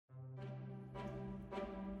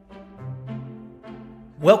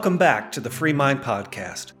Welcome back to the Free Mind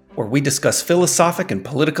Podcast, where we discuss philosophic and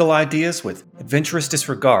political ideas with adventurous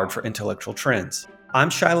disregard for intellectual trends.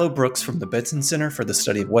 I'm Shiloh Brooks from the Benson Center for the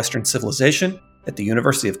Study of Western Civilization at the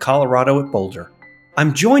University of Colorado at Boulder.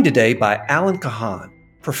 I'm joined today by Alan Kahan,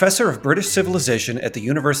 professor of British Civilization at the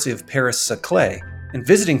University of Paris Saclay and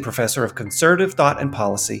visiting professor of conservative thought and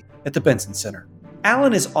policy at the Benson Center.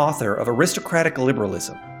 Alan is author of Aristocratic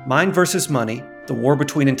Liberalism, Mind versus Money, The War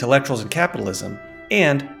Between Intellectuals and Capitalism,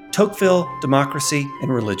 and Tocqueville, Democracy,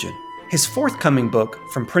 and Religion. His forthcoming book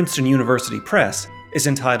from Princeton University Press is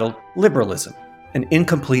entitled Liberalism, An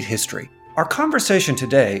Incomplete History. Our conversation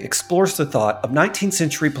today explores the thought of 19th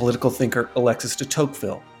century political thinker Alexis de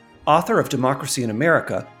Tocqueville, author of Democracy in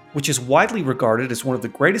America, which is widely regarded as one of the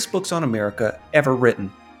greatest books on America ever written.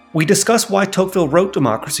 We discuss why Tocqueville wrote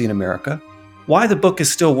Democracy in America, why the book is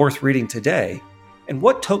still worth reading today, and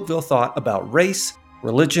what Tocqueville thought about race,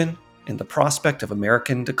 religion, and the prospect of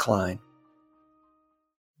American decline.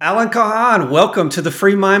 Alan Kahan, welcome to the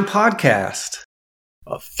Free Mind Podcast.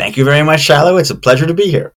 Well, thank you very much, Shiloh. It's a pleasure to be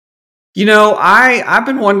here. You know, I've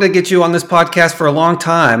been wanting to get you on this podcast for a long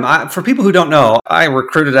time. For people who don't know, I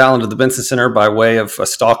recruited Alan to the Benson Center by way of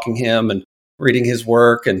stalking him and reading his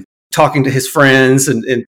work and talking to his friends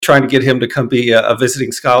and trying to get him to come be a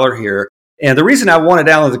visiting scholar here. And the reason I wanted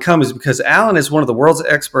Alan to come is because Alan is one of the world's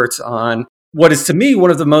experts on what is to me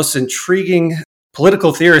one of the most intriguing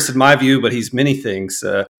political theorists in my view, but he's many things,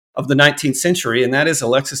 of the 19th century, and that is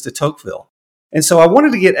Alexis de Tocqueville. And so I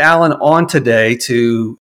wanted to get Alan on today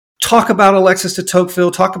to talk about Alexis de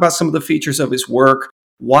Tocqueville, talk about some of the features of his work,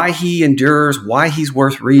 why he endures, why he's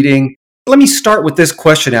worth reading. Let me start with this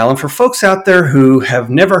question, Alan. For folks out there who have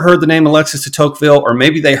never heard the name Alexis de Tocqueville, or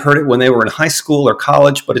maybe they heard it when they were in high school or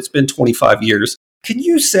college, but it's been 25 years, can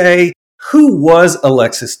you say, who was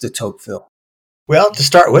Alexis de Tocqueville? Well, to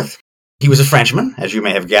start with, he was a Frenchman, as you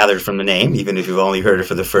may have gathered from the name, even if you've only heard it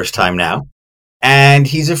for the first time now. And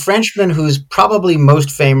he's a Frenchman who's probably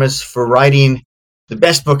most famous for writing the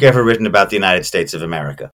best book ever written about the United States of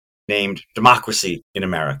America, named Democracy in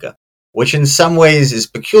America, which in some ways is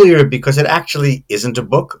peculiar because it actually isn't a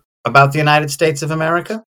book about the United States of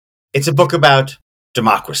America. It's a book about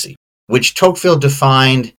democracy, which Tocqueville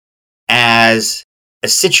defined as a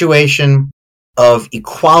situation of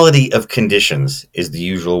equality of conditions is the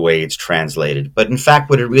usual way it's translated. But in fact,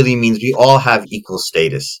 what it really means, we all have equal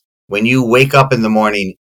status. When you wake up in the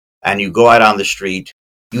morning and you go out on the street,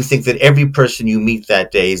 you think that every person you meet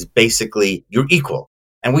that day is basically you're equal.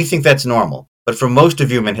 And we think that's normal. But for most of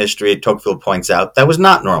human history, Tocqueville points out, that was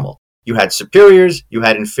not normal. You had superiors, you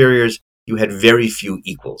had inferiors, you had very few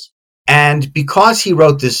equals. And because he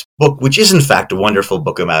wrote this book, which is in fact a wonderful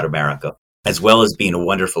book about America, as well as being a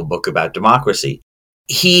wonderful book about democracy,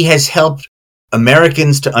 he has helped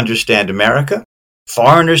Americans to understand America,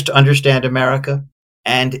 foreigners to understand America,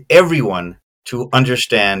 and everyone to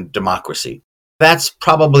understand democracy. That's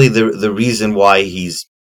probably the reason why he's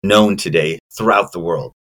known today throughout the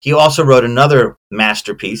world. He also wrote another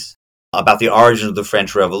masterpiece about the origin of the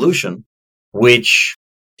French Revolution, which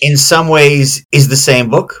in some ways is the same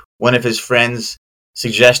book. One of his friends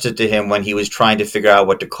suggested to him when he was trying to figure out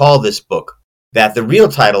what to call this book, that the real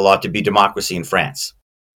title ought to be Democracy in France,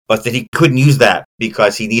 but that he couldn't use that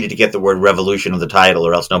because he needed to get the word revolution in the title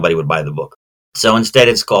or else nobody would buy the book. So instead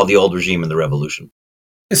it's called The Old Regime and the Revolution.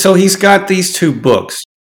 So he's got these two books,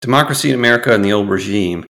 Democracy in America and The Old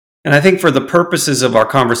Regime. And I think for the purposes of our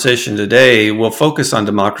conversation today, we'll focus on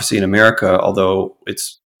Democracy in America, although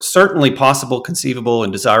it's certainly possible, conceivable,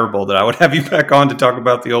 and desirable that I would have you back on to talk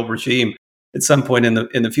about The Old Regime at some point in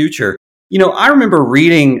the future. You know, I remember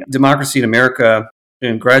reading Democracy in America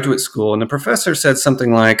in graduate school, and the professor said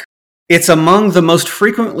something like, it's among the most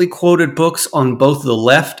frequently quoted books on both the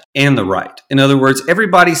left and the right. In other words,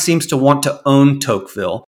 everybody seems to want to own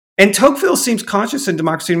Tocqueville. And Tocqueville seems conscious in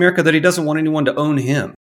Democracy in America that he doesn't want anyone to own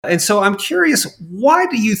him. And so I'm curious, why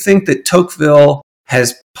do you think that Tocqueville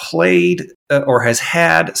has played or has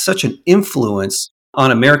had such an influence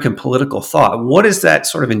on American political thought? What is that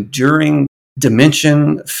sort of enduring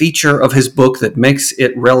dimension, feature of his book that makes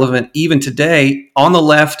it relevant even today on the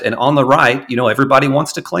left and on the right? You know, everybody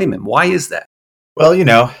wants to claim him. Why is that? Well, you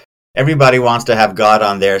know, everybody wants to have God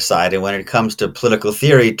on their side. And when it comes to political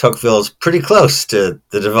theory, Tocqueville's pretty close to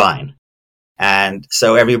the divine. And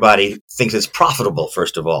so everybody thinks it's profitable,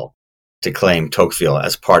 first of all, to claim Tocqueville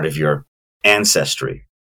as part of your ancestry.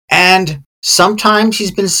 And sometimes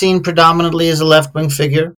he's been seen predominantly as a left-wing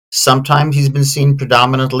figure. Sometimes he's been seen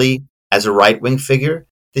predominantly as a right-wing figure.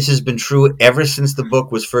 This has been true ever since the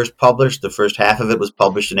book was first published. The first half of it was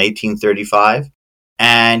published in 1835.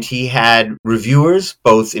 And he had reviewers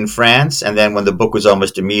both in France and then when the book was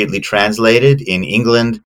almost immediately translated in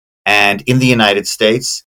England and in the United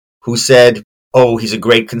States, who said, oh, he's a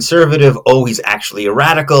great conservative. Oh, he's actually a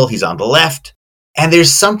radical. He's on the left. And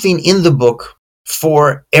there's something in the book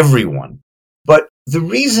for everyone. But the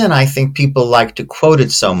reason I think people like to quote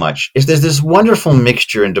it so much is there's this wonderful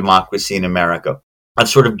mixture in Democracy in America of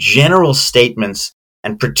sort of general statements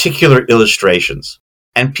and particular illustrations.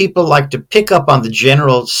 And people like to pick up on the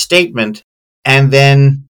general statement and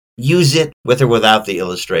then use it, with or without the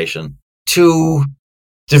illustration, to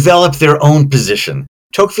develop their own position.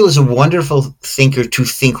 Tocqueville is a wonderful thinker to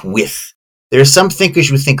think with. There are some thinkers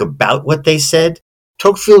who think about what they said.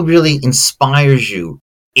 Tocqueville really inspires you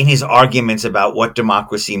in his arguments about what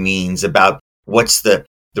democracy means, about what's the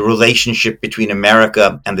relationship between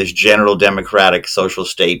America and this general democratic social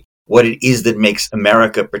state, what it is that makes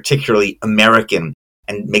America particularly American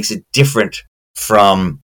and makes it different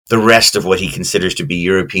from the rest of what he considers to be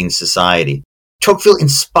European society. Tocqueville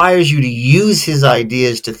inspires you to use his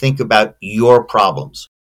ideas to think about your problems,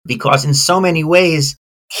 because in so many ways,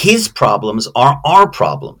 his problems are our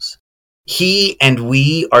problems. He and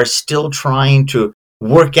we are still trying to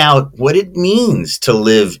work out what it means to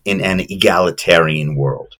live in an egalitarian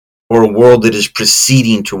world, or a world that is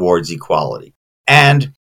proceeding towards equality.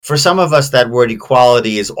 And for some of us, that word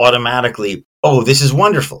equality is automatically, oh, this is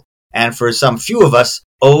wonderful. And for some few of us,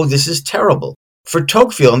 oh, this is terrible. For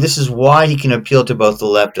Tocqueville, and this is why he can appeal to both the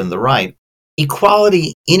left and the right,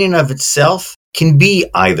 equality in and of itself can be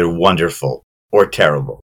either wonderful or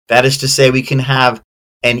terrible. That is to say, we can have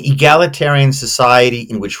an egalitarian society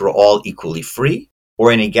in which we're all equally free,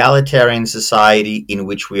 or an egalitarian society in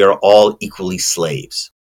which we are all equally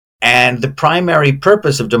slaves. And the primary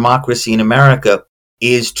purpose of Democracy in America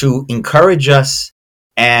is to encourage us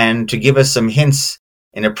and to give us some hints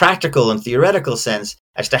in a practical and theoretical sense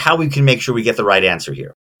as to how we can make sure we get the right answer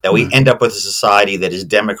here. That we end up with a society that is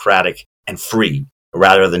democratic and free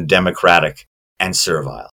rather than democratic and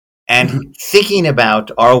servile. And thinking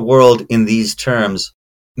about our world in these terms,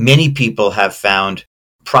 many people have found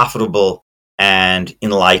profitable and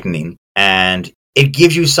enlightening, and it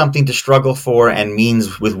gives you something to struggle for and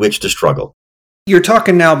means with which to struggle. You're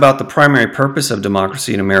talking now about the primary purpose of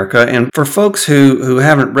Democracy in America, and for folks who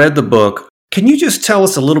haven't read the book, can you just tell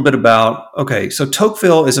us a little bit about, okay, so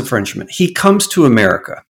Tocqueville is a Frenchman. He comes to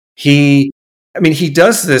America. He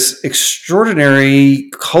does this extraordinary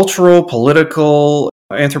cultural, political,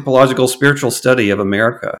 anthropological, spiritual study of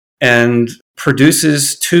America and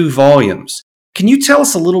produces 2 volumes. Can you tell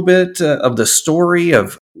us a little bit of the story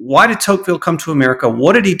of why did Tocqueville come to America?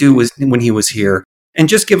 What did he do when he was here? And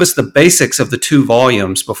just give us the basics of the 2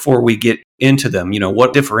 volumes before we get into them,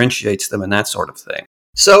 what differentiates them and that sort of thing.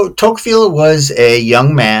 So Tocqueville was a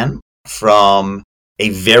young man from a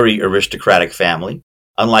very aristocratic family.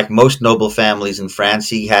 Unlike most noble families in France,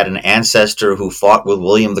 he had an ancestor who fought with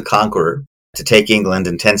William the Conqueror to take England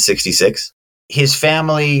in 1066. His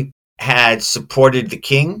family had supported the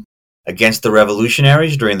king against the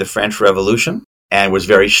revolutionaries during the French Revolution and was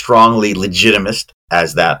very strongly legitimist,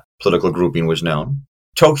 as that political grouping was known.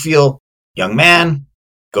 Tocqueville, young man,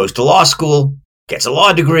 goes to law school, gets a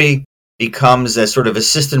law degree, becomes a sort of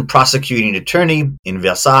assistant prosecuting attorney in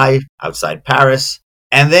Versailles, outside Paris,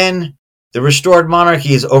 and then the restored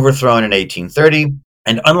monarchy is overthrown in 1830,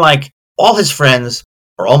 and unlike all his friends,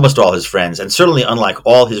 or almost all his friends, and certainly unlike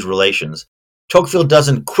all his relations, Tocqueville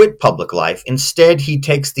doesn't quit public life. Instead, he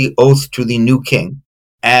takes the oath to the new king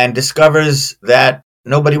and discovers that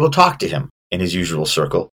nobody will talk to him in his usual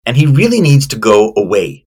circle, and he really needs to go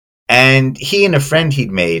away. And he and a friend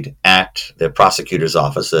he'd made at the prosecutor's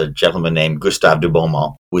office, a gentleman named Gustave de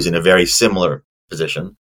Beaumont, who was in a very similar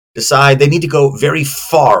position, decide they need to go very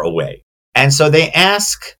far away. And so they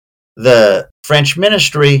ask the French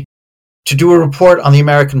ministry to do a report on the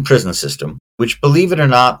American prison system, which, believe it or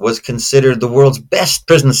not, was considered the world's best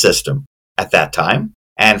prison system at that time.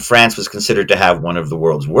 And France was considered to have one of the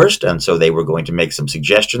world's worst, and so they were going to make some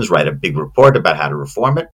suggestions, write a big report about how to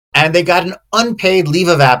reform it. And they got an unpaid leave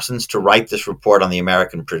of absence to write this report on the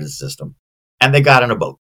American prison system. And they got on a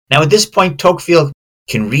boat. Now, at this point, Tocqueville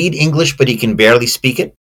can read English, but he can barely speak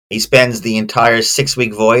it. He spends the entire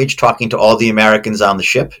 6-week voyage talking to all the Americans on the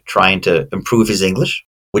ship, trying to improve his English,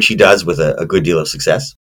 which he does with a good deal of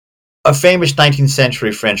success. A famous 19th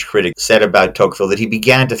century French critic said about Tocqueville that he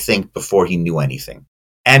began to think before he knew anything.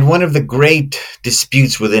 And one of the great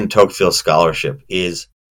disputes within Tocqueville's scholarship is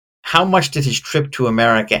how much did his trip to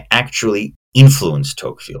America actually influence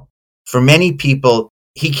Tocqueville? For many people,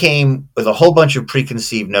 he came with a whole bunch of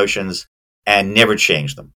preconceived notions and never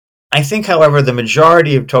changed them. I think, however, the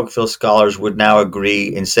majority of Tocqueville scholars would now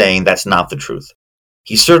agree in saying that's not the truth.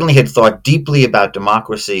 He certainly had thought deeply about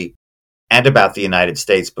democracy and about the United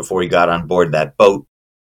States before he got on board that boat,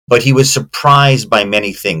 but he was surprised by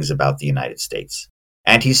many things about the United States.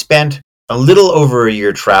 And he spent a little over a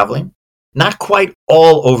year traveling, not quite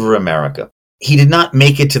all over America. He did not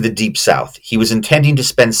make it to the Deep South. He was intending to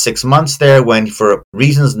spend 6 months there when, for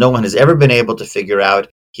reasons no one has ever been able to figure out,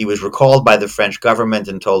 he was recalled by the French government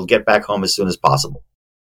and told, get back home as soon as possible.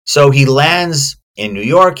 So he lands in New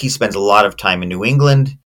York. He spends a lot of time in New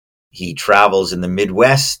England. He travels in the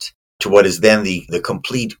Midwest to what is then the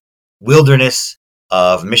complete wilderness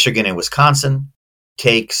of Michigan and Wisconsin,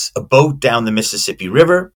 takes a boat down the Mississippi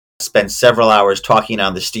River, spends several hours talking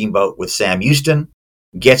on the steamboat with Sam Houston,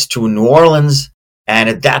 gets to New Orleans, and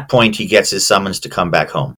at that point he gets his summons to come back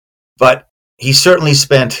home. But he certainly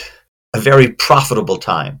spent a very profitable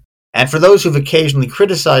time. And for those who've occasionally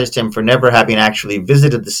criticized him for never having actually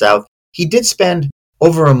visited the South, he did spend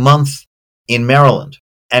over a month in Maryland.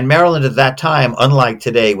 And Maryland at that time, unlike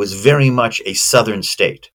today, was very much a southern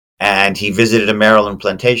state. And he visited a Maryland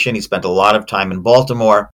plantation. He spent a lot of time in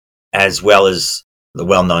Baltimore, as well as the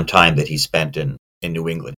well-known time that he spent in New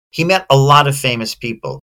England. He met a lot of famous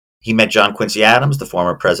people. He met John Quincy Adams, the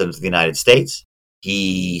former president of the United States.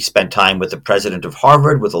 He spent time with the president of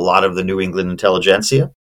Harvard, with a lot of the New England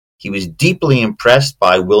intelligentsia. He was deeply impressed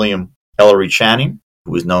by William Ellery Channing,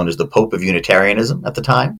 who was known as the Pope of Unitarianism at the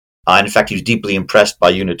time. In fact, he was deeply impressed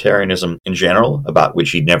by Unitarianism in general, about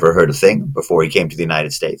which he'd never heard a thing before he came to the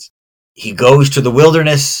United States. He goes to the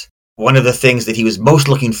wilderness. One of the things that he was most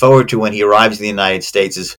looking forward to when he arrives in the United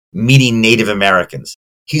States is meeting Native Americans.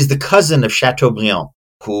 He's the cousin of Chateaubriand,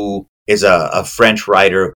 who is a French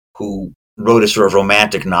writer who wrote a sort of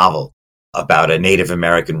romantic novel about a Native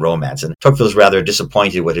American romance. And Tocqueville's rather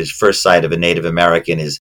disappointed when his first sight of a Native American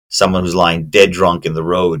is someone who's lying dead drunk in the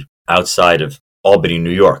road outside of Albany,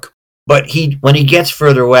 New York. But when he gets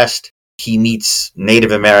further west, he meets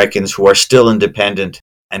Native Americans who are still independent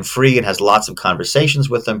and free and has lots of conversations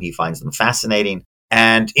with them. He finds them fascinating.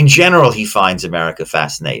 And in general, he finds America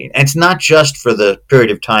fascinating. And it's not just for the period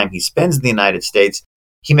of time he spends in the United States.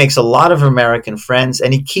 He makes a lot of American friends,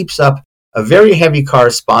 and he keeps up a very heavy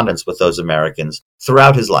correspondence with those Americans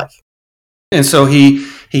throughout his life. And so he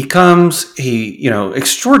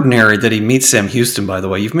extraordinary that he meets Sam Houston, by the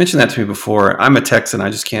way. You've mentioned that to me before. I'm a Texan.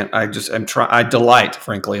 I delight,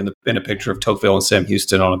 frankly, in a picture of Tocqueville and Sam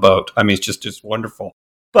Houston on a boat. I mean, it's just wonderful.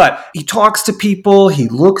 But he talks to people. He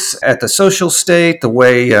looks at the social state, the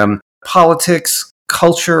way politics,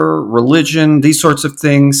 culture, religion, these sorts of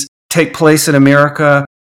things take place in America.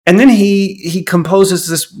 And then he composes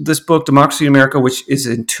this book, Democracy in America, which is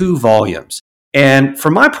in 2 volumes. And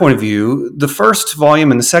from my point of view, the first volume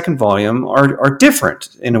and the second volume are different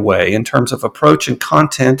in a way in terms of approach and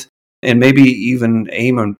content and maybe even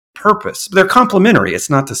aim and purpose. They're complementary. It's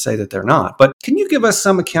not to say that they're not. But can you give us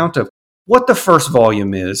some account of what the first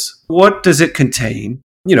volume is? What does it contain?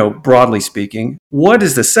 Broadly speaking, what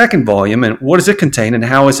is the second volume and what does it contain and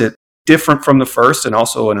how is it different from the first and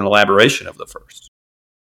also an elaboration of the first?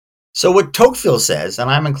 So what Tocqueville says, and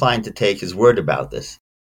I'm inclined to take his word about this,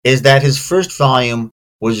 is that his first volume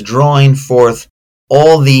was drawing forth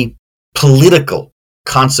all the political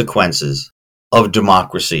consequences of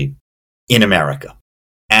democracy in America.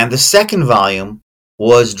 And the second volume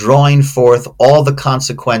was drawing forth all the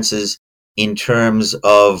consequences in terms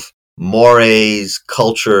of mores,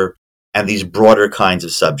 culture, and these broader kinds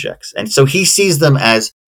of subjects. And so he sees them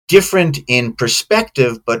as different in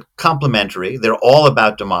perspective, but complementary. They're all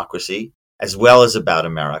about democracy as well as about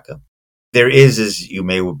America. There is, as you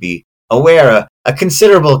may be aware, a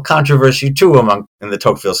considerable controversy too in the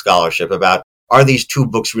Tocqueville scholarship about, are these 2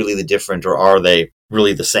 books really the different or are they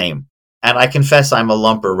really the same? And I confess I'm a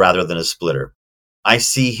lumper rather than a splitter. I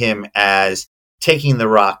see him as taking the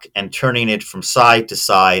rock and turning it from side to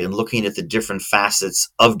side and looking at the different facets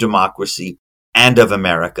of democracy and of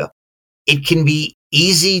America. It can be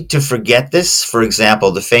easy to forget this. For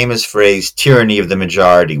example, the famous phrase tyranny of the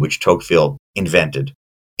majority, which Tocqueville invented,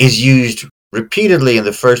 is used repeatedly in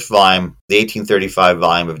the first volume, the 1835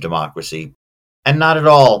 volume of Democracy, and not at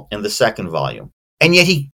all in the second volume. And yet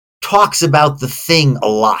he talks about the thing a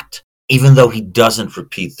lot, even though he doesn't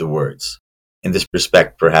repeat the words. In this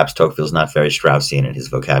respect, perhaps Tocqueville's not very Straussian in his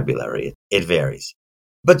vocabulary. It varies.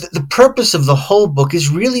 But the purpose of the whole book is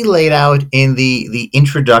really laid out in the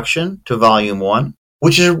introduction to Volume 1,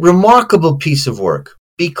 which is a remarkable piece of work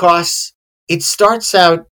because it starts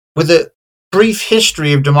out with a brief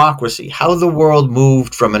history of democracy, how the world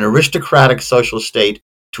moved from an aristocratic social state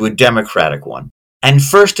to a democratic one. And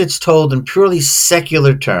first it's told in purely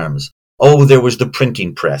secular terms. Oh, there was the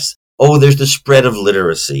printing press. Oh, there's the spread of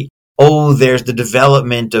literacy. Oh, there's the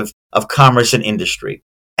development of commerce and industry.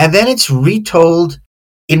 And then it's retold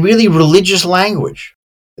in really religious language.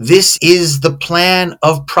 This is the plan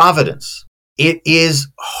of providence. It is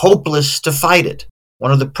hopeless to fight it.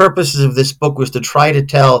 One of the purposes of this book was to try to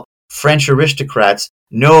tell French aristocrats,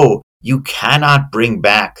 no, you cannot bring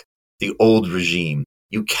back the old regime.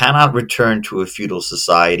 You cannot return to a feudal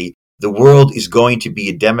society. The world is going to be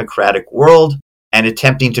a democratic world, and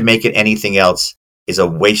attempting to make it anything else is a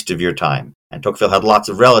waste of your time. And Tocqueville had lots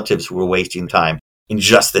of relatives who were wasting time in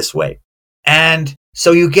just this way. And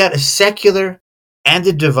so you get a secular and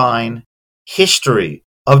a divine history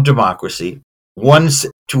of democracy, one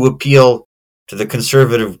to appeal to the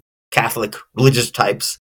conservative Catholic religious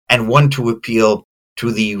types, and one to appeal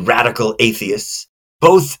to the radical atheists.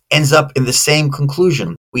 Both ends up in the same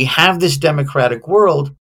conclusion. We have this democratic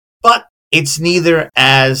world, but it's neither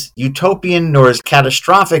as utopian nor as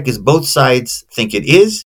catastrophic as both sides think it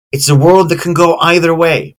is. It's a world that can go either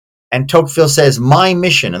way. And Tocqueville says, my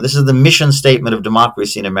mission, and this is the mission statement of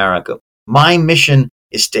democracy in America, my mission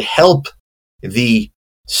is to help the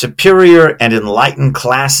superior and enlightened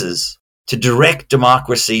classes to direct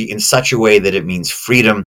democracy in such a way that it means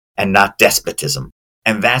freedom and not despotism.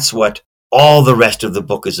 And that's what all the rest of the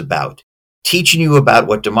book is about. Teaching you about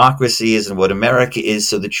what democracy is and what America is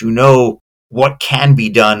so that you know what can be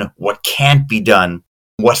done, what can't be done,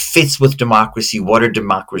 what fits with democracy, what are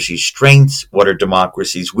democracy's strengths, what are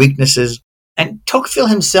democracy's weaknesses. And Tocqueville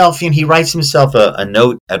himself, he writes himself a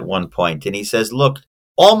note at one point, and he says, look,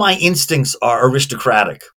 all my instincts are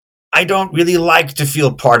aristocratic. I don't really like to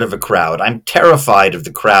feel part of a crowd. I'm terrified of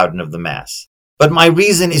the crowd and of the mass. But my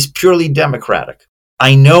reason is purely democratic.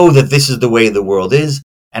 I know that this is the way the world is,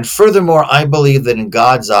 and furthermore, I believe that in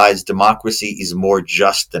God's eyes, democracy is more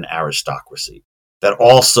just than aristocracy, that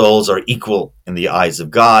all souls are equal in the eyes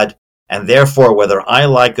of God, and therefore, whether I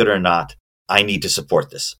like it or not, I need to support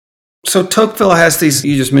this. So Tocqueville has these,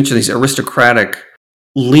 you just mentioned these aristocratic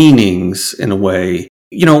leanings in a way.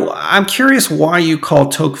 I'm curious why you call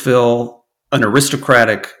Tocqueville an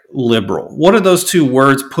aristocratic liberal. What do those two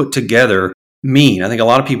words put together mean? I think a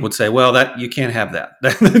lot of people would say, well, that you can't have that.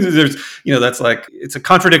 That's like, it's a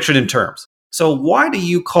contradiction in terms. So why do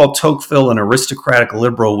you call Tocqueville an aristocratic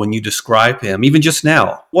liberal when you describe him, even just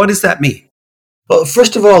now? What does that mean? Well,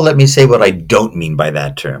 first of all, let me say what I don't mean by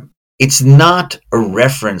that term. It's not a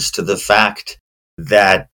reference to the fact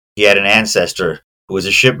that he had an ancestor who was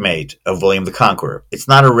a shipmate of William the Conqueror. It's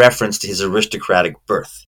not a reference to his aristocratic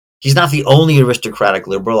birth. He's not the only aristocratic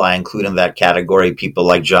liberal. I include in that category people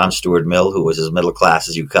like John Stuart Mill, who was as middle class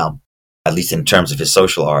as you come, at least in terms of his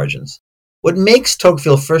social origins. What makes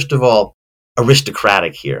Tocqueville, first of all,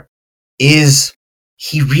 aristocratic here is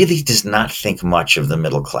he really does not think much of the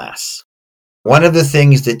middle class. One of the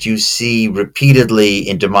things that you see repeatedly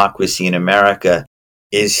in Democracy in America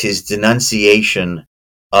is his denunciation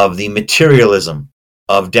of the materialism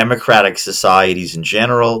of democratic societies in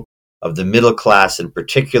general, of the middle class in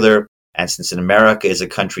particular, and since in America is a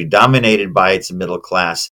country dominated by its middle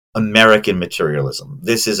class, American materialism.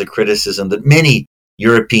 This is a criticism that many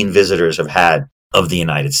European visitors have had of the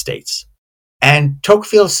United States. And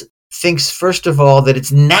Tocqueville thinks, first of all, that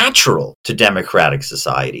it's natural to democratic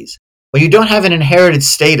societies. When you don't have an inherited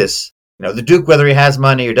status, the Duke, whether he has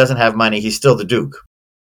money or doesn't have money, he's still the Duke.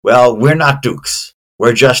 Well, we're not Dukes.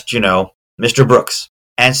 We're just, Mr. Brooks.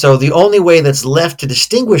 And so the only way that's left to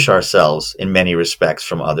distinguish ourselves in many respects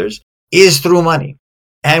from others is through money.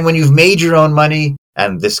 And when you've made your own money,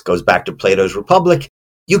 and this goes back to Plato's Republic,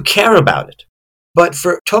 you care about it. But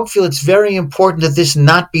for Tocqueville, it's very important that this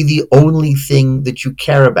not be the only thing that you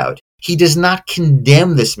care about. He does not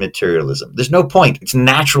condemn this materialism. There's no point. It's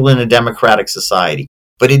natural in a democratic society,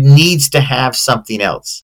 but it needs to have something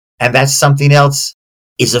else. And that something else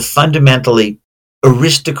is a fundamentally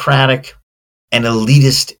aristocratic and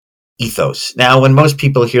elitist ethos. Now, when most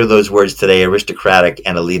people hear those words today, aristocratic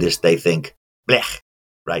and elitist, they think, blech,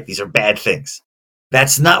 right? These are bad things.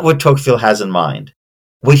 That's not what Tocqueville has in mind.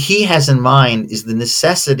 What he has in mind is the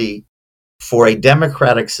necessity for a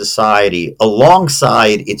democratic society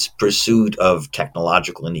alongside its pursuit of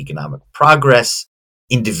technological and economic progress,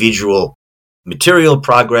 individual material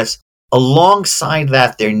progress. Alongside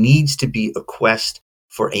that, there needs to be a quest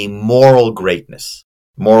for a moral greatness,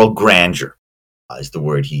 moral grandeur is the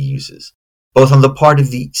word he uses, both on the part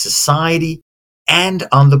of the society and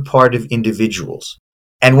on the part of individuals.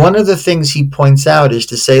 And one of the things he points out is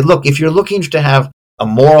to say, look, if you're looking to have a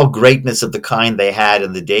moral greatness of the kind they had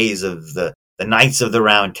in the days of the Knights of the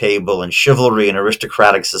Round Table and chivalry and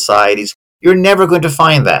aristocratic societies, You're never going to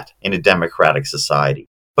find that in a democratic society.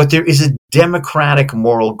 But there is a democratic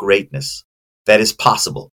moral greatness that is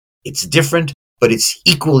possible. It's different, but it's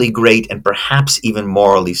equally great and perhaps even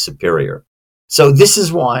morally superior. So this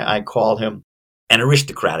is why I call him an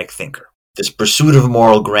aristocratic thinker. This pursuit of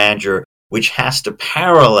moral grandeur, which has to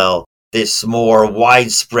parallel this more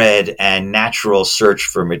widespread and natural search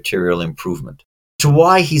for material improvement. To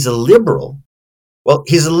why he's a liberal? Well,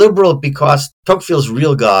 he's a liberal because Tocqueville's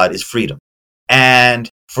real God is freedom. And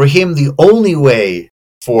for him, the only way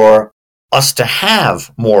for us to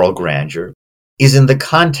have moral grandeur is in the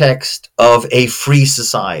context of a free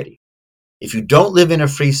society. If you don't live in a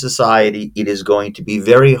free society, it is going to be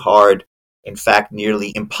very hard, in fact,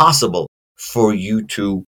 nearly impossible for you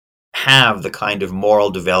to have the kind of moral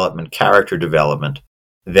development, character development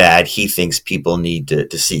that he thinks people need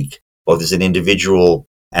to seek, both as an individual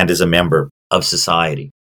and as a member of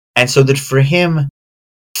society. And so that for him,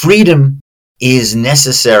 freedom is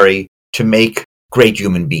necessary to make great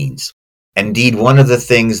human beings. Indeed, one of the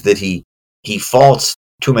things that he faults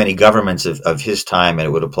too many governments of his time, and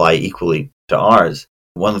it would apply equally to ours,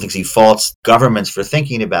 one of the things he faults governments for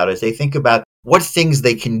thinking about is they think about what things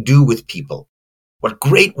they can do with people, what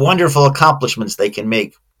great, wonderful accomplishments they can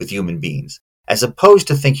make with human beings, as opposed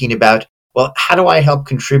to thinking about, well, how do I help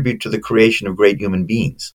contribute to the creation of great human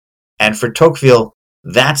beings? And for Tocqueville,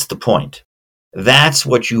 that's the point. That's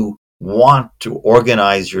what you want to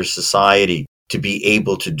organize your society to be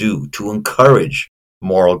able to do, to encourage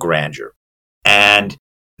moral grandeur. And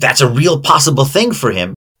that's a real possible thing for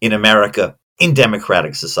him in America, in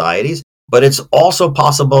democratic societies. But it's also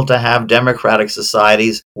possible to have democratic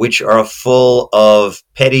societies which are full of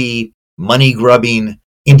petty, money-grubbing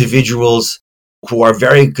individuals who are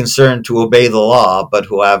very concerned to obey the law, but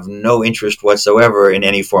who have no interest whatsoever in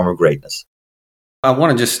any form of greatness. I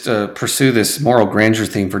want to just pursue this moral grandeur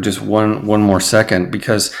theme for just one more second,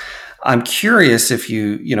 because I'm curious if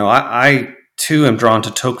I too am drawn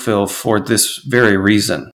to Tocqueville for this very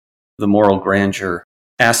reason, the moral grandeur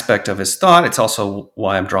aspect of his thought. It's also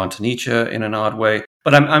why I'm drawn to Nietzsche in an odd way.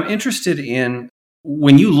 But I'm interested in,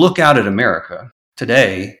 when you look out at America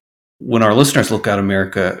today, when our listeners look out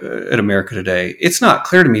at America today, it's not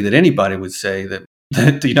clear to me that anybody would say that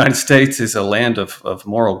the United States is a land of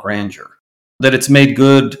moral grandeur, that it's made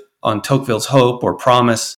good on Tocqueville's hope or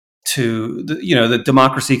promise to, that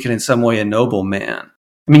democracy can in some way ennoble man.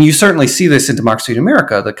 I mean, you certainly see this in Democracy in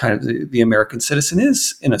America. The kind of the American citizen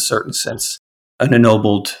is, in a certain sense, an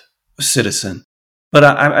ennobled citizen. But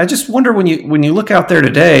I just wonder, when you look out there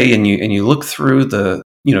today and you look through the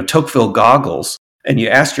Tocqueville goggles and you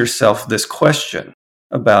ask yourself this question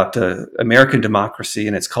about American democracy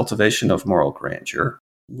and its cultivation of moral grandeur,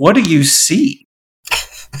 what do you see?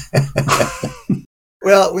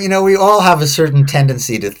 Well, we all have a certain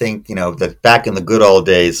tendency to think, that back in the good old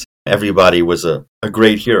days, everybody was a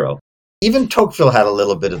great hero. Even Tocqueville had a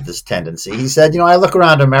little bit of this tendency. He said, I look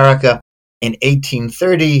around America in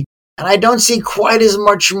 1830, and I don't see quite as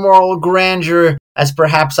much moral grandeur as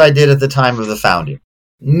perhaps I did at the time of the founding.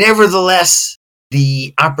 Nevertheless,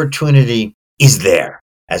 the opportunity is there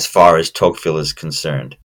as far as Tocqueville is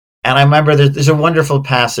concerned. And I remember there's a wonderful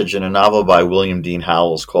passage in a novel by William Dean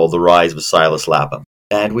Howells called The Rise of Silas Lapham.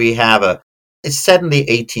 And it's set in the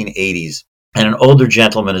 1880s, and an older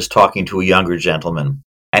gentleman is talking to a younger gentleman.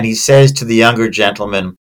 And he says to the younger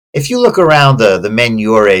gentleman, if you look around the men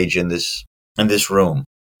your age in this room,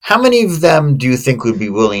 how many of them do you think would be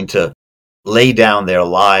willing to lay down their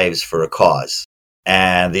lives for a cause?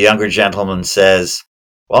 And the younger gentleman says,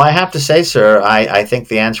 well, I have to say, sir, I think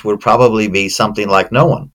the answer would probably be something like no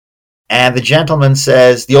one. And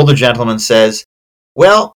the older gentleman says,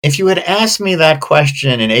 well, if you had asked me that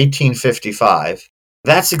question in 1855,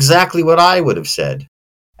 that's exactly what I would have said.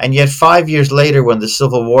 And yet 5 years later, when the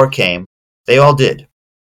Civil War came, they all did.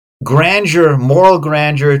 Grandeur, moral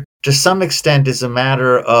grandeur, to some extent is a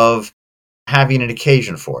matter of having an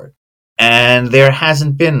occasion for it. And there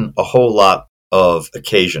hasn't been a whole lot of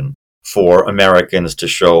occasion for Americans to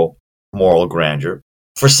show moral grandeur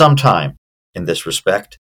for some time in this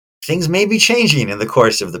respect. Things may be changing in the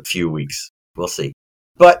course of the few weeks. We'll see.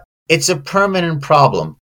 But it's a permanent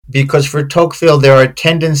problem, because for Tocqueville, there are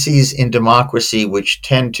tendencies in democracy which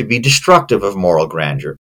tend to be destructive of moral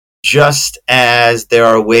grandeur, just as there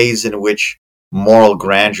are ways in which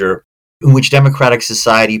democratic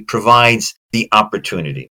society provides the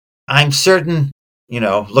opportunity. I'm certain,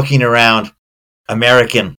 looking around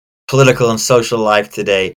American political and social life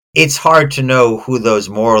today, it's hard to know who those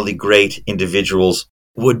morally great individuals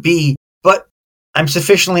would be, but I'm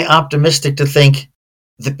sufficiently optimistic to think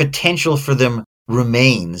the potential for them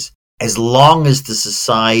remains, as long as the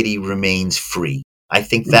society remains free. I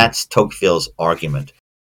think that's Tocqueville's argument.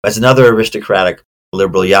 As another aristocratic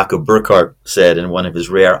liberal, Jakob Burckhardt, said in one of his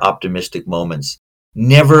rare optimistic moments,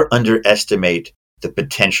 never underestimate the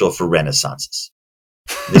potential for renaissances.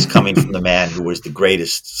 This coming from the man who was the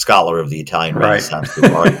greatest scholar of the Italian Renaissance who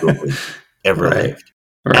arguably ever lived.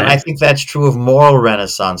 Right. And I think that's true of moral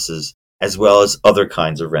renaissances as well as other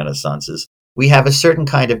kinds of renaissances. We have a certain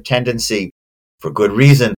kind of tendency, for good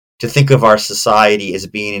reason, to think of our society as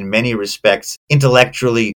being in many respects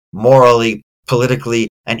intellectually, morally, politically,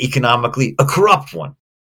 and economically a corrupt one.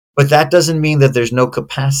 But that doesn't mean that there's no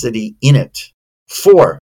capacity in it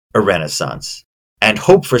for a renaissance and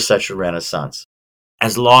hope for such a renaissance,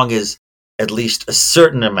 as long as at least a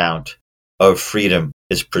certain amount of freedom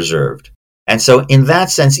is preserved. And so in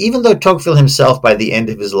that sense, even though Tocqueville himself by the end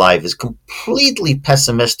of his life is completely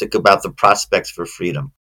pessimistic about the prospects for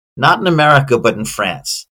freedom, not in America, but in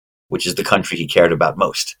France, which is the country he cared about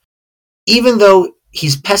most. Even though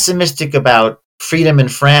he's pessimistic about freedom in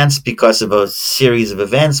France because of a series of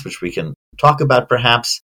events, which we can talk about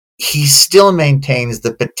perhaps, he still maintains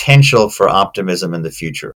the potential for optimism in the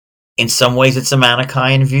future. In some ways, it's a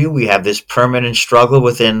Manichaean view. We have this permanent struggle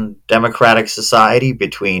within democratic society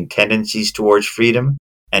between tendencies towards freedom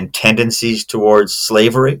and tendencies towards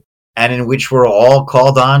slavery, and in which we're all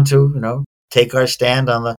called on to, take our stand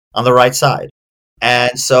on the right side.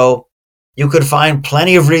 And so you could find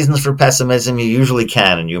plenty of reasons for pessimism. You usually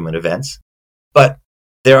can in human events. But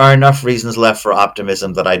there are enough reasons left for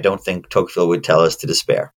optimism that I don't think Tocqueville would tell us to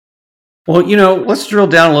despair. Well, let's drill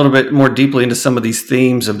down a little bit more deeply into some of these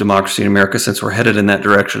themes of democracy in America since we're headed in that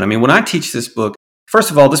direction. I mean, when I teach this book,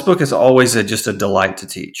 first of all, this book is always just a delight to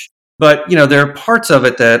teach. But, there are parts of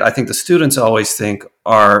it that I think the students always think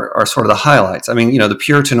are sort of the highlights. I mean, the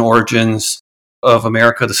Puritan origins of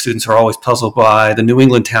America, the students are always puzzled by. The New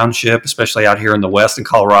England township, especially out here in the West in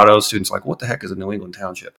Colorado, students are like, what the heck is a New England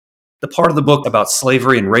township? The part of the book about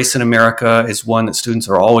slavery and race in America is one that students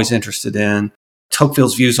are always interested in.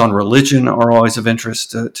 Tocqueville's views on religion are always of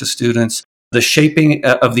interest to students. The shaping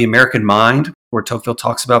of the American mind, where Tocqueville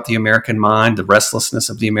talks about the American mind, the restlessness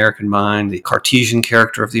of the American mind, the Cartesian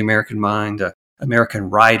character of the American mind, American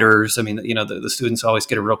writers. I mean, the students always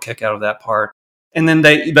get a real kick out of that part. And then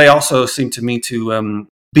they also seem to me to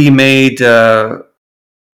be made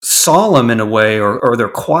solemn in a way, or they're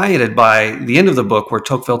quieted by the end of the book where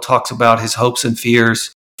Tocqueville talks about his hopes and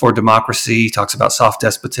fears for democracy. He talks about soft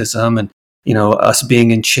despotism and us being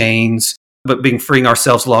in chains, but freeing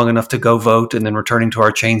ourselves long enough to go vote and then returning to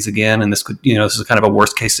our chains again. And this is kind of a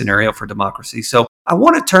worst case scenario for democracy. So I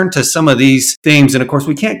want to turn to some of these themes. And of course,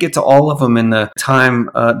 we can't get to all of them in the time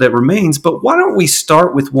that remains, but why don't we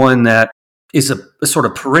start with one that is a sort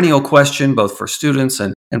of perennial question, both for students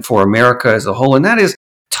and for America as a whole. And that is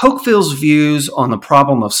Tocqueville's views on the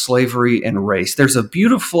problem of slavery and race. There's a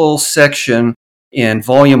beautiful section in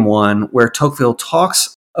Volume 1 where Tocqueville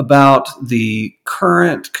talks about the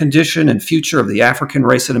current condition and future of the African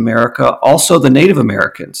race in America, also the Native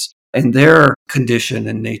Americans and their condition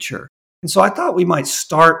and nature. And so I thought we might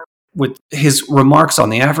start with his remarks on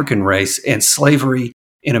the African race and slavery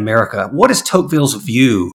in America. What is Tocqueville's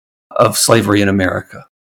view of slavery in America?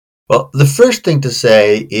 Well, the first thing to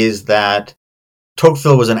say is that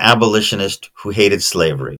Tocqueville was an abolitionist who hated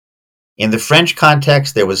slavery. In the French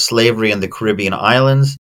context, there was slavery in the Caribbean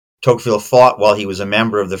islands. Tocqueville fought while he was a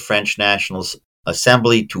member of the French National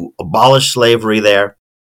Assembly to abolish slavery there.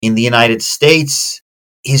 In the United States,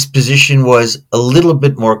 his position was a little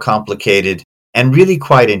bit more complicated and really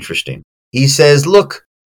quite interesting. He says, look,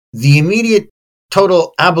 the immediate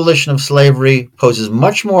total abolition of slavery poses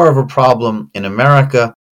much more of a problem in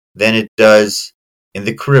America than it does in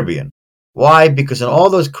the Caribbean. Why? Because in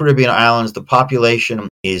all those Caribbean islands, the population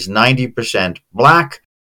is 90% black.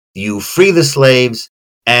 You free the slaves,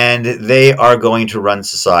 and they are going to run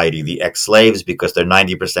society, the ex-slaves, because they're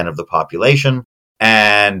 90% of the population,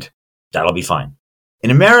 and that'll be fine.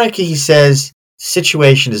 In America, he says, the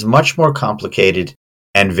situation is much more complicated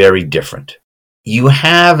and very different. You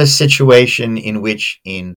have a situation in which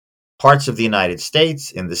in parts of the United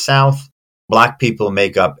States, in the South, black people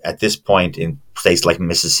make up, at this point, in states like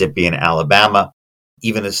Mississippi and Alabama,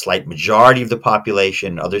 even a slight majority of the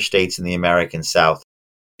population. In other states in the American South,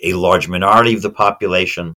 a large minority of the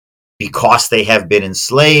population. Because they have been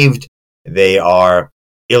enslaved, they are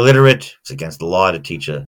illiterate. It's against the law to teach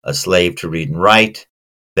a slave to read and write.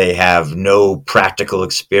 They have no practical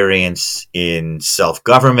experience in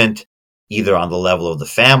self-government, either on the level of the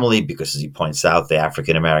family, because as he points out, the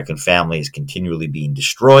African-American family is continually being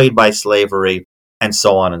destroyed by slavery, and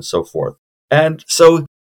so on and so forth. And so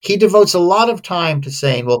he devotes a lot of time to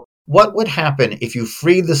saying, well, what would happen if you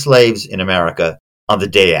freed the slaves in America on the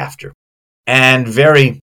day after? And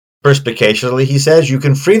very perspicaciously, he says, you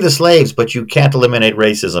can free the slaves, but you can't eliminate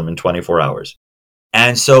racism in 24 hours.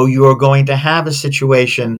 And so you are going to have a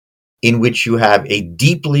situation in which you have a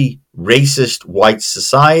deeply racist white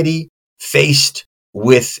society faced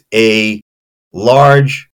with a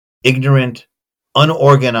large, ignorant,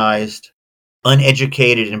 unorganized,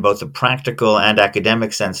 uneducated in both the practical and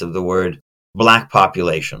academic sense of the word, black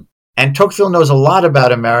population. And Tocqueville knows a lot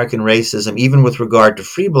about American racism, even with regard to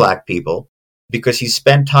free black people, because he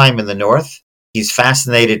spent time in the North. He's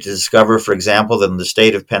fascinated to discover, for example, that in the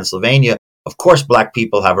state of Pennsylvania, of course, black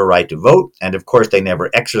people have a right to vote, and of course, they never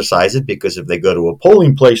exercise it, because if they go to a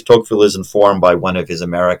polling place, Tocqueville is informed by one of his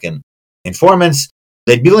American informants,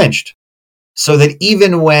 they'd be lynched. So that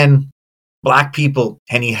even when black people,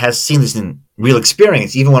 and he has seen this in real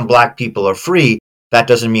experience, even when black people are free, that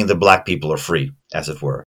doesn't mean that black people are free, as it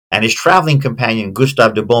were. And his traveling companion,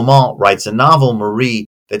 Gustave de Beaumont, writes a novel, Marie,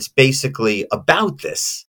 that's basically about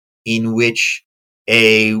this, in which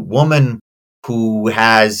a woman who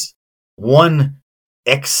has one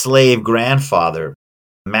ex-slave grandfather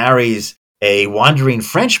marries a wandering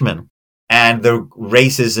Frenchman, and the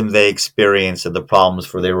racism they experience and the problems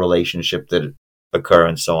for their relationship that occur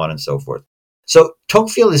and so on and so forth. So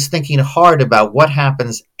Tocqueville is thinking hard about what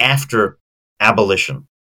happens after abolition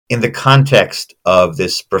in the context of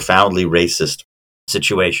this profoundly racist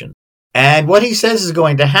situation. And what he says is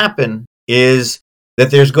going to happen is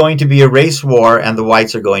that there's going to be a race war and the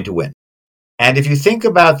whites are going to win. And if you think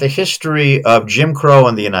about the history of Jim Crow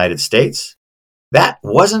in the United States, that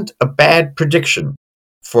wasn't a bad prediction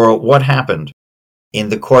for what happened in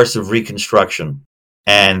the course of Reconstruction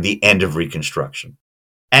and the end of Reconstruction.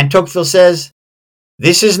 And Tocqueville says,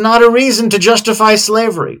 this is not a reason to justify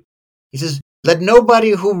slavery. He says, let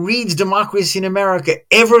nobody who reads Democracy in America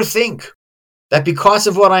ever think that because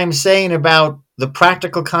of what I'm saying about the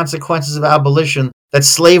practical consequences of abolition, that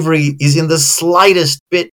slavery is in the slightest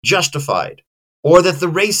bit justified, or that the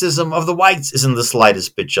racism of the whites is in the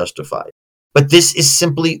slightest bit justified. But this is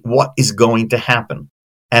simply what is going to happen,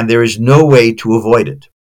 and there is no way to avoid it.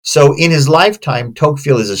 So in his lifetime,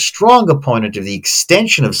 Tocqueville is a strong opponent of the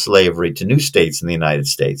extension of slavery to new states in the United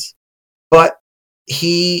States. But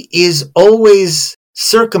he is always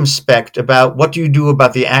circumspect about what do you do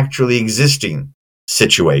about the actually existing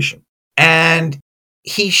situation. And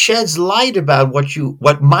he sheds light about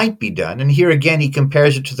what might be done. And here again, he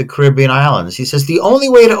compares it to the Caribbean islands. He says the only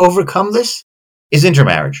way to overcome this is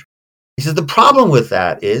intermarriage. He says the problem with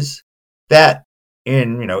that is that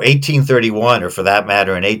in 1831, or for that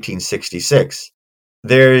matter in 1866,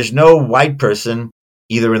 there is no white person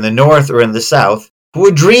either in the North or in the South who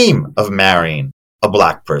would dream of marrying a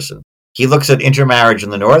black person. He looks at intermarriage in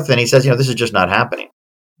the North and he says, this is just not happening.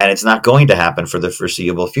 And it's not going to happen for the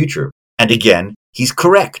foreseeable future. And again, he's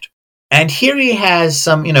correct. And here he has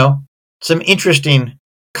some interesting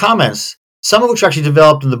comments, some of which are actually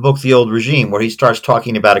developed in the book The Old Regime, where he starts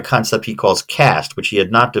talking about a concept he calls caste, which he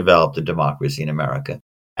had not developed in Democracy in America.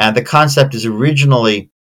 And the concept is originally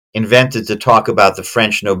invented to talk about the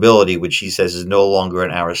French nobility, which he says is no longer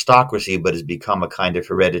an aristocracy, but has become a kind of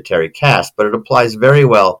hereditary caste. But it applies very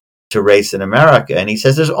well to race in America. And he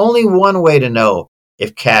says there's only one way to know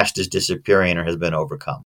if caste is disappearing or has been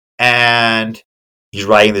overcome. And he's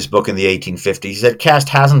writing this book in the 1850s. He said caste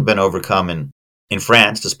hasn't been overcome in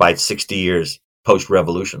France, despite 60 years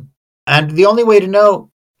post-revolution. And the only way to know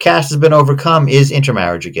caste has been overcome is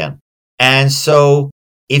intermarriage again. And so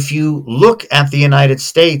if you look at the United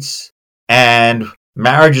States and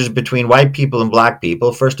marriages between white people and black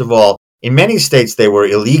people, first of all, in many states they were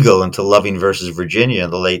illegal until Loving versus Virginia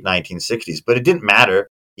in the late 1960s, but it didn't matter.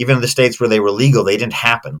 Even in the states where they were legal, they didn't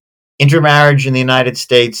happen. Intermarriage in the United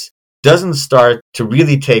States doesn't start to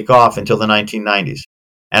really take off until the 1990s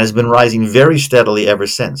and has been rising very steadily ever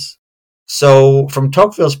since. So from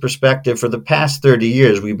Tocqueville's perspective, for the past 30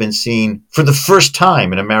 years, we've been seeing, for the first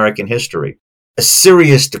time in American history, a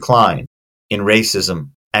serious decline in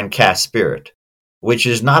racism and caste spirit, which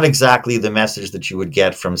is not exactly the message that you would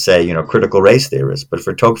get from, say, critical race theorists. But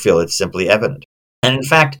for Tocqueville, it's simply evident. And in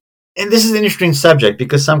fact, and this is an interesting subject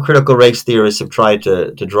because some critical race theorists have tried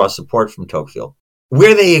to draw support from Tocqueville.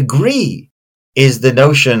 Where they agree is the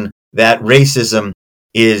notion that racism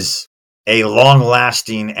is a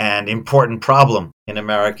long-lasting and important problem in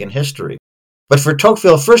American history. But for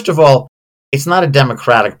Tocqueville, first of all, it's not a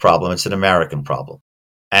democratic problem, it's an American problem.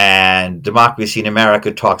 And Democracy in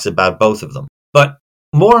America talks about both of them. But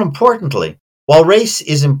more importantly, while race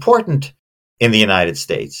is important in the United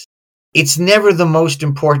States, it's never the most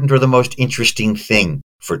important or the most interesting thing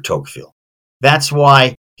for Tocqueville. That's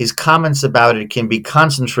why his comments about it can be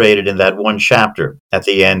concentrated in that one chapter at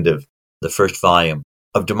the end of the first volume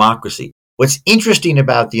of Democracy. What's interesting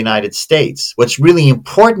about the United States, what's really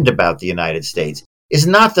important about the United States, is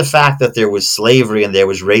not the fact that there was slavery and there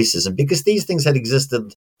was racism, because these things had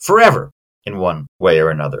existed forever in one way or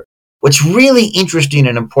another. What's really interesting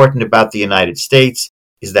and important about the United States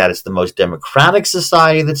is that it's the most democratic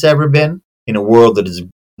society that's ever been in a world that is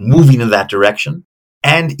moving in that direction.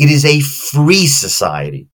 And it is a free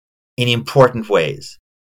society in important ways.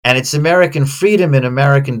 And it's American freedom and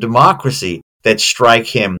American democracy that strike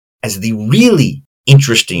him as the really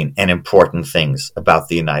interesting and important things about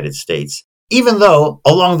the United States, even though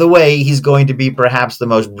along the way he's going to be perhaps the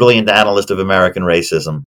most brilliant analyst of American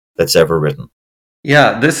racism that's ever written.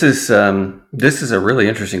 Yeah, this is a really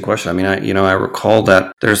interesting question. I mean, I recall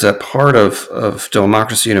that there's that part of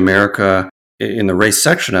Democracy in America in the race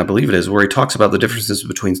section, I believe it is, where he talks about the differences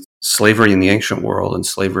between slavery in the ancient world and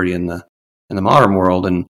slavery in the modern world.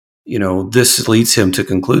 And, this leads him to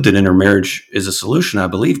conclude that intermarriage is a solution, I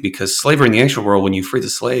believe, because slavery in the ancient world, when you free the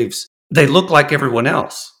slaves, they look like everyone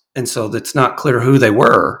else. And so it's not clear who they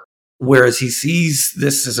were. Whereas he sees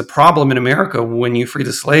this as a problem in America. When you free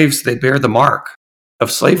the slaves, they bear the mark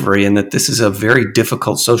of slavery, and that this is a very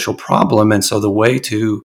difficult social problem. And so the way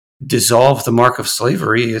to dissolve the mark of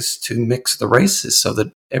slavery is to mix the races so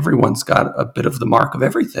that everyone's got a bit of the mark of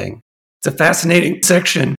everything. It's a fascinating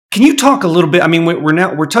section. Can you talk a little bit? I mean,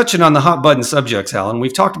 we're touching on the hot button subjects, Alan.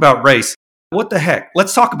 We've talked about race. What the heck?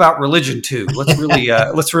 Let's talk about religion too.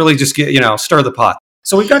 Let's really just get, stir the pot.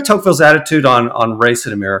 So we've got Tocqueville's attitude on race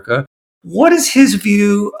in America. What is his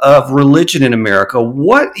view of religion in America?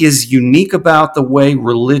 What is unique about the way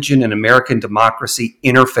religion and American democracy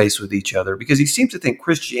interface with each other? Because he seems to think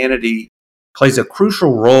Christianity plays a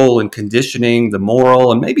crucial role in conditioning the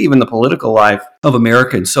moral and maybe even the political life of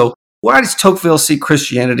Americans. So why does Tocqueville see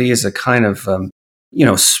Christianity as a kind of,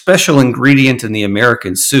 special ingredient in the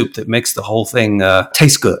American soup that makes the whole thing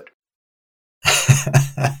taste good?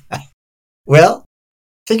 Well,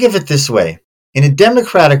 think of it this way. In a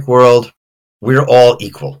democratic world, we're all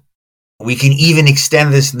equal. We can even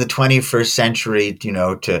extend this in the 21st century,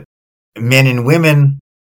 to men and women,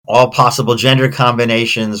 all possible gender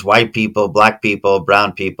combinations, white people, black people,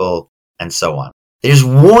 brown people, and so on. There's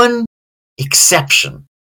one exception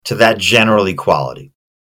to that general equality.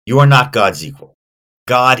 You are not God's equal.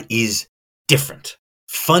 God is different,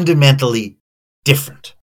 fundamentally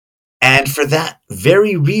different. And for that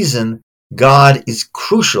very reason, God is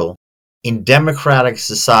crucial in democratic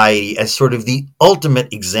society as sort of the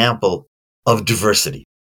ultimate example of diversity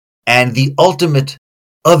and the ultimate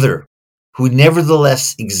other who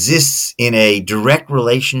nevertheless exists in a direct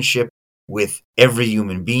relationship with every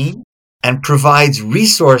human being and provides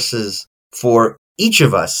resources for each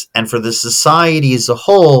of us and for the society as a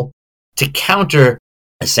whole to counter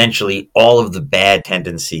essentially all of the bad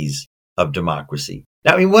tendencies of democracy.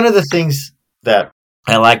 Now, one of the things that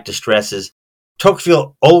I like to stress is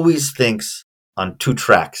Tocqueville always thinks on two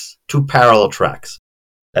parallel tracks,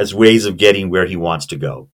 as ways of getting where he wants to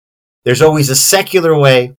go. There's always a secular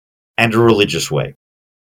way and a religious way.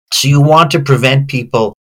 So you want to prevent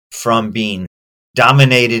people from being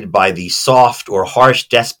dominated by the soft or harsh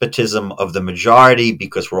despotism of the majority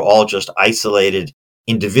because we're all just isolated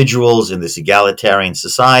individuals in this egalitarian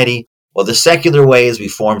society. Well, the secular way is we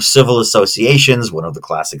form civil associations, one of the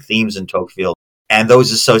classic themes in Tocqueville. And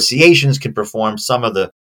those associations can perform some of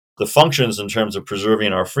the functions in terms of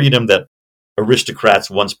preserving our freedom that aristocrats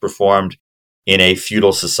once performed in a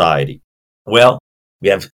feudal society. Well, we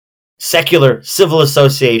have secular civil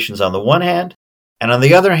associations on the one hand, and on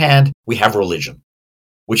the other hand, we have religion,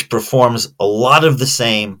 which performs a lot of the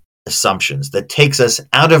same assumptions, that takes us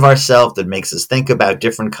out of ourselves, that makes us think about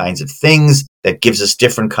different kinds of things, that gives us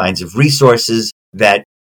different kinds of resources, that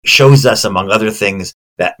shows us, among other things,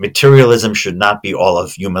 that materialism should not be all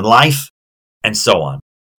of human life, and so on.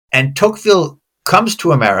 And Tocqueville comes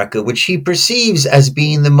to America, which he perceives as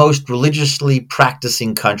being the most religiously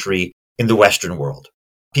practicing country in the Western world.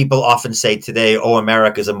 People often say today,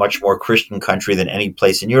 America is a much more Christian country than any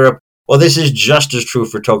place in Europe. Well, this is just as true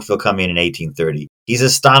for Tocqueville coming in 1830. He's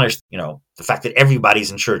astonished, the fact that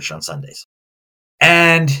everybody's in church on Sundays.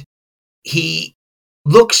 And he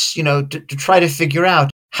looks, to try to figure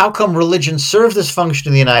out, how come religion served this function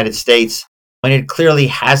in the United States when it clearly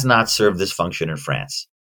has not served this function in France?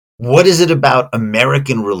 What is it about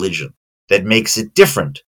American religion that makes it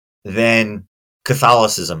different than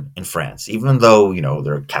Catholicism in France? Even though,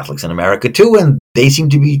 there are Catholics in America too, and they seem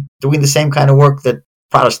to be doing the same kind of work that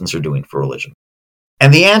Protestants are doing for religion.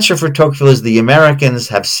 And the answer for Tocqueville is the Americans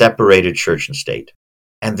have separated church and state.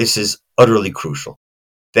 And this is utterly crucial.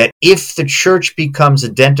 that if the church becomes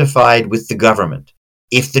identified with the government,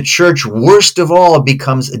 if the church, worst of all,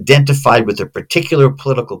 becomes identified with a particular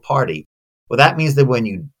political party, well, that means that when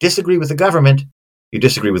you disagree with the government, you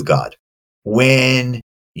disagree with God. When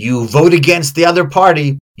you vote against the other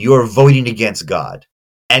party, you're voting against God.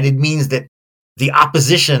 And it means that the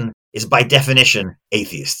opposition is by definition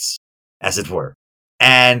atheists, as it were.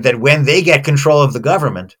 And that when they get control of the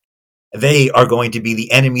government, they are going to be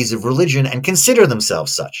the enemies of religion and consider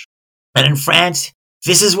themselves such. And in France,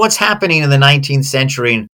 this is what's happening in the 19th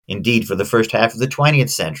century, and indeed for the first half of the 20th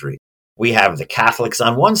century. We have the Catholics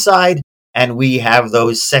on one side, and we have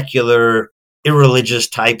those secular, irreligious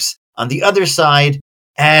types on the other side.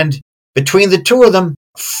 And between the two of them,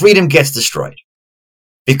 freedom gets destroyed.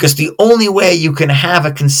 Because the only way you can have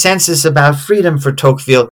a consensus about freedom for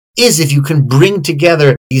Tocqueville is if you can bring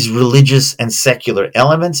together these religious and secular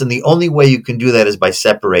elements, and the only way you can do that is by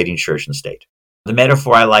separating church and state. The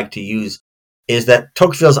metaphor I like to use is that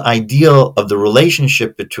Tocqueville's ideal of the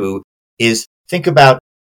relationship between is, think about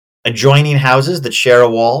adjoining houses that share a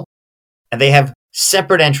wall, and they have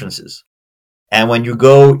separate entrances. And when you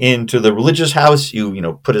go into the religious house,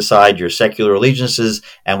 you put aside your secular allegiances,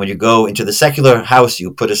 and when you go into the secular house,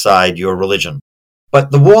 you put aside your religion.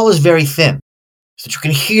 But the wall is very thin, so that you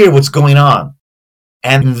can hear what's going on.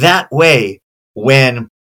 And that way, when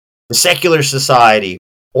the secular society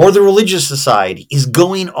or the religious society is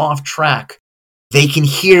going off track, they can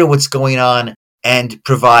hear what's going on and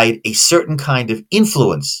provide a certain kind of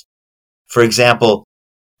influence. For example,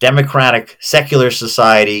 democratic secular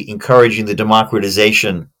society encouraging the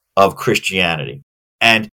democratization of Christianity,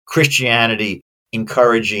 and Christianity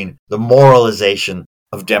encouraging the moralization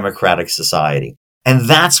of democratic society. And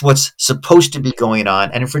that's what's supposed to be going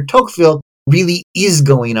on. And for Tocqueville, really is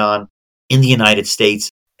going on in the United States.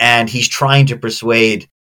 And he's trying to persuade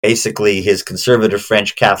basically his conservative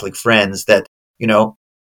French Catholic friends that,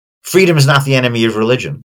 freedom is not the enemy of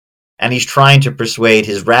religion. And he's trying to persuade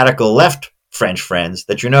his radical left French friends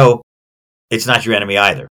that, it's not your enemy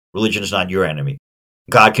either. Religion is not your enemy.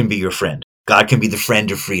 God can be your friend. God can be the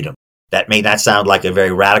friend of freedom. That may not sound like a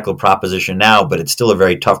very radical proposition now, but it's still a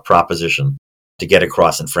very tough proposition to get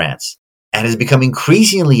across in France. And has become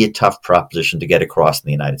increasingly a tough proposition to get across in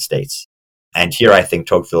the United States. And here I think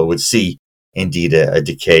Tocqueville would see, indeed, a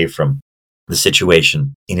decay from the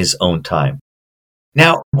situation in his own time.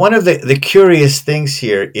 Now, one of the curious things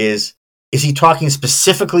here is he talking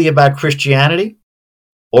specifically about Christianity?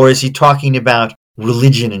 Or is he talking about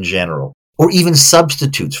religion in general? Or even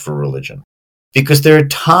substitutes for religion? Because there are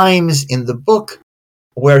times in the book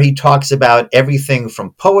where he talks about everything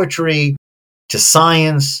from poetry to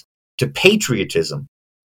science to patriotism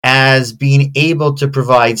as being able to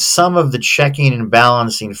provide some of the checking and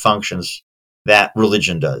balancing functions that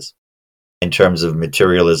religion does in terms of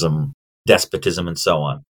materialism, despotism, and so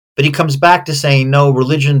on. But he comes back to saying, no,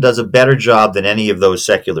 religion does a better job than any of those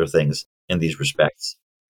secular things in these respects.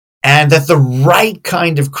 And that the right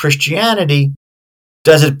kind of Christianity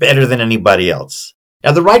does it better than anybody else.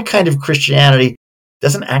 Now, the right kind of Christianity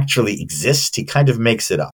doesn't actually exist. He kind of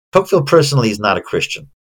makes it up. Tocqueville personally is not a Christian.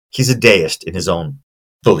 He's a deist in his own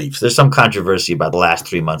beliefs. There's some controversy about the last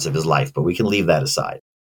 3 months of his life, but we can leave that aside.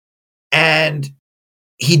 And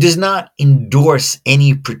he does not endorse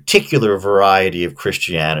any particular variety of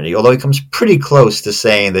Christianity, although he comes pretty close to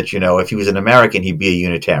saying that, if he was an American, he'd be a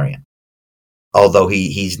Unitarian. Although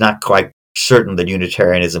he's not quite certain that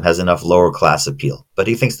Unitarianism has enough lower class appeal. But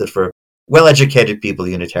he thinks that for well-educated people,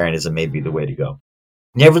 Unitarianism may be the way to go.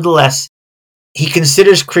 Nevertheless, he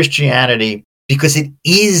considers Christianity, because it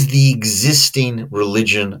is the existing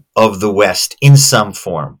religion of the West in some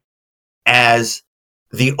form, as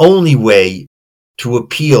the only way to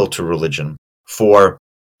appeal to religion for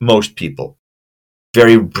most people.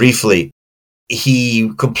 Very briefly,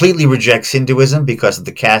 he completely rejects Hinduism because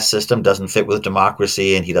the caste system doesn't fit with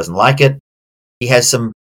democracy and he doesn't like it. He has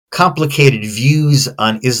some complicated views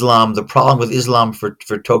on Islam. The problem with Islam for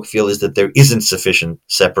Tocqueville is that there isn't sufficient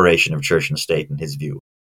separation of church and state in his view.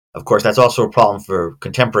 Of course, that's also a problem for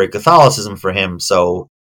contemporary Catholicism for him, so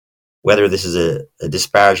whether this is a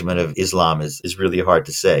disparagement of Islam is really hard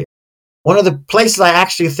to say. One of the places I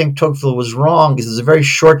actually think Tocqueville was wrong is there's a very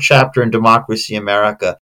short chapter in Democracy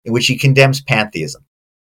America in which he condemns pantheism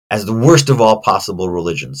as the worst of all possible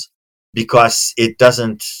religions because it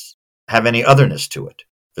doesn't have any otherness to it.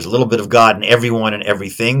 There's a little bit of God in everyone and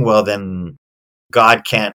everything. Well, then God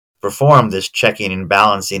can't perform this checking and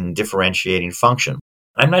balancing and differentiating function.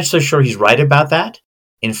 I'm not so sure he's right about that.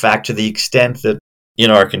 In fact, to the extent that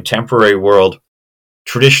in our contemporary world,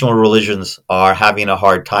 traditional religions are having a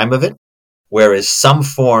hard time of it, whereas some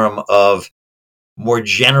form of more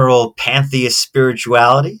general pantheist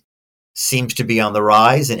spirituality seems to be on the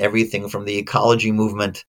rise, and everything from the ecology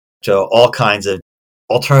movement to all kinds of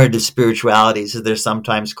alternative spiritualities, as they're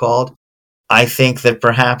sometimes called. I think that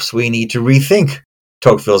perhaps we need to rethink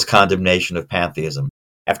Tocqueville's condemnation of pantheism.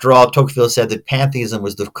 After all, Tocqueville said that pantheism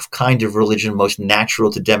was the kind of religion most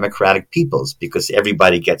natural to democratic peoples because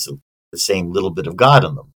everybody gets the same little bit of God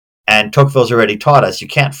in them. And Tocqueville's already taught us you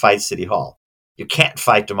can't fight City Hall. You can't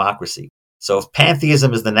fight democracy. So if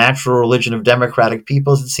pantheism is the natural religion of democratic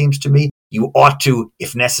peoples, it seems to me, you ought to,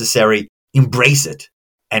 if necessary, embrace it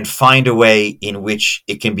and find a way in which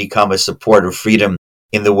it can become a support of freedom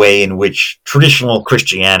in the way in which traditional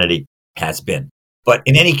Christianity has been. But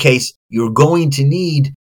in any case, you're going to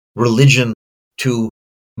need religion to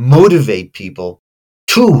motivate people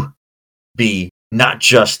to be not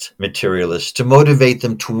just materialists, to motivate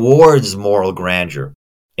them towards moral grandeur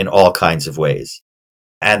in all kinds of ways.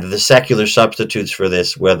 And the secular substitutes for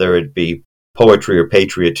this, whether it be poetry or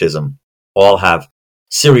patriotism, all have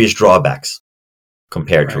serious drawbacks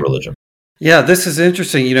compared to religion. Yeah, this is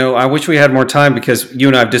interesting. I wish we had more time because you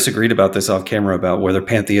and I have disagreed about this off camera about whether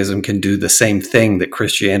pantheism can do the same thing that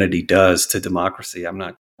Christianity does to democracy. I'm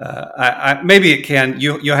not. Maybe it can.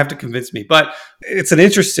 You'll have to convince me. But it's an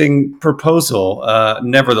interesting proposal,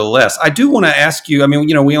 nevertheless. I do want to ask you. I mean,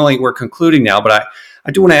 we're concluding now, but I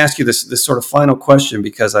do want to ask you this sort of final question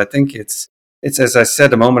because I think it's as I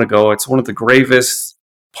said a moment ago, it's one of the gravest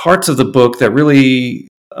parts of the book that really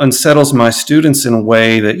unsettles my students in a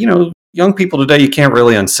way that young people today, you can't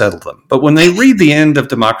really unsettle them. But when they read the end of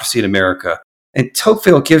Democracy in America, and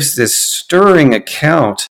Tocqueville gives this stirring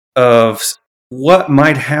account of what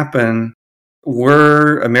might happen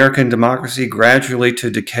were American democracy gradually to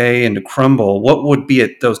decay and to crumble, what would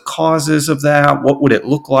be those causes of that? What would it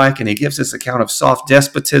look like? And he gives this account of soft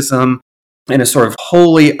despotism and a sort of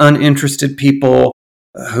wholly uninterested people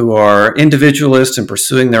who are individualists and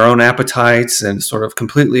pursuing their own appetites and sort of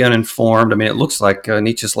completely uninformed. I mean, it looks like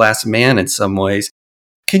Nietzsche's Last Man in some ways.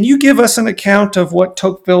 Can you give us an account of what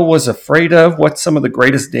Tocqueville was afraid of, what some of the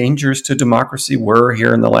greatest dangers to democracy were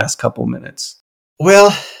here in the last couple minutes?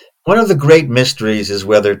 Well, one of the great mysteries is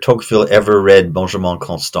whether Tocqueville ever read Benjamin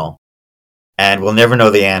Constant. And we'll never know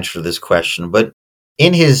the answer to this question. But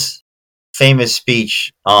in his famous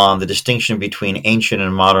speech on the distinction between ancient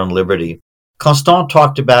and modern liberty, Constant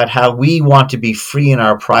talked about how we want to be free in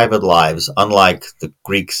our private lives, unlike the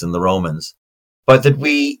Greeks and the Romans, but that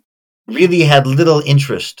we really had little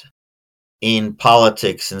interest in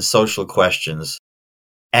politics and social questions,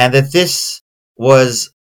 and that this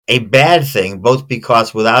was a bad thing, both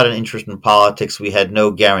because without an interest in politics, we had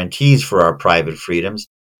no guarantees for our private freedoms,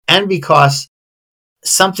 and because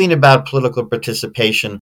something about political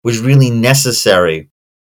participation was really necessary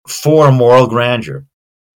for moral grandeur.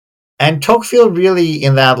 And Tocqueville really,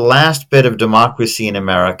 in that last bit of Democracy in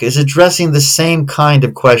America, is addressing the same kind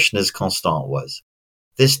of question as Constant was.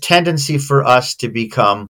 This tendency for us to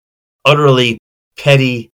become utterly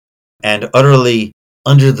petty and utterly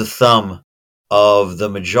under the thumb of the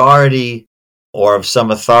majority or of some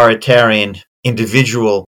authoritarian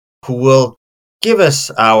individual who will give us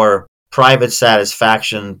our private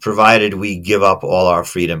satisfaction provided we give up all our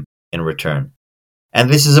freedom in return. And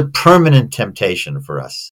this is a permanent temptation for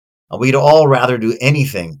us. We'd all rather do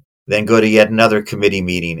anything than go to yet another committee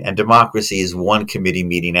meeting, and democracy is one committee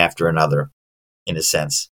meeting after another, in a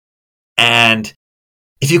sense. And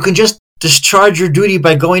if you can just discharge your duty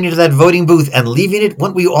by going into that voting booth and leaving it,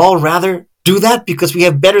 wouldn't we all rather do that because we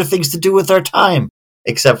have better things to do with our time?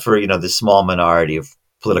 Except for, the small minority of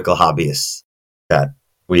political hobbyists that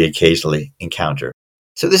we occasionally encounter.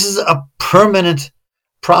 So this is a permanent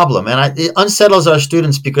problem, and it unsettles our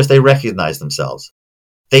students because they recognize themselves.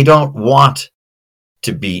 They don't want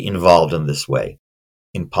to be involved in this way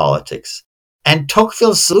in politics. And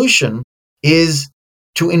Tocqueville's solution is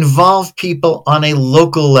to involve people on a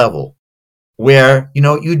local level where,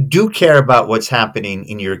 you do care about what's happening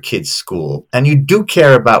in your kid's school and you do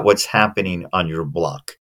care about what's happening on your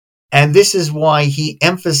block. And this is why he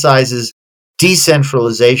emphasizes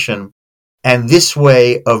decentralization and this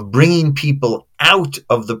way of bringing people out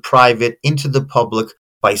of the private into the public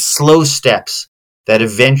by slow steps that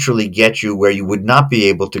eventually get you where you would not be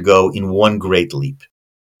able to go in one great leap.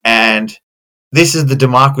 And this is the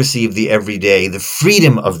democracy of the everyday, the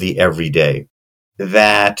freedom of the everyday,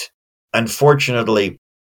 that unfortunately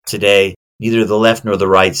today neither the left nor the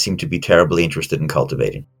right seem to be terribly interested in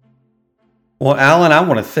cultivating. Well, Alan, I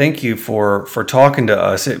want to thank you for talking to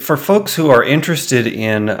us. For folks who are interested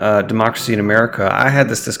in Democracy in America, I had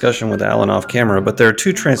this discussion with Alan off camera, but there are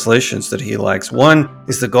two translations that he likes. One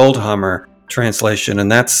is the Goldhammer translation,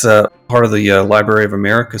 and that's part of the Library of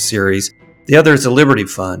America series. The other is the Liberty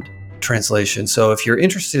Fund translation. So if you're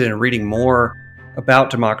interested in reading more about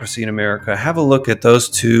democracy in America, have a look at those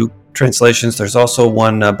two translations. There's also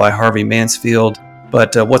one by Harvey Mansfield.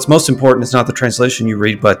 But what's most important is not the translation you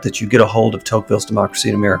read, but that you get a hold of Tocqueville's Democracy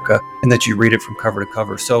in America and that you read it from cover to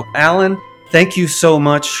cover. So, Alan, thank you so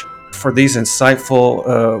much for these insightful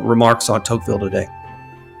remarks on Tocqueville today.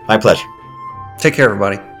 My pleasure. Take care,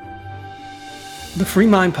 everybody. The Free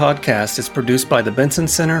Mind Podcast is produced by the Benson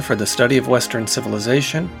Center for the Study of Western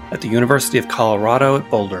Civilization at the University of Colorado at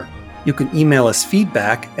Boulder. You can email us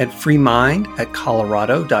feedback at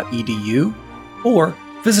freemind@colorado.edu or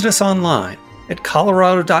visit us online at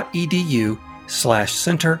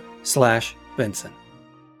colorado.edu/center/Benson.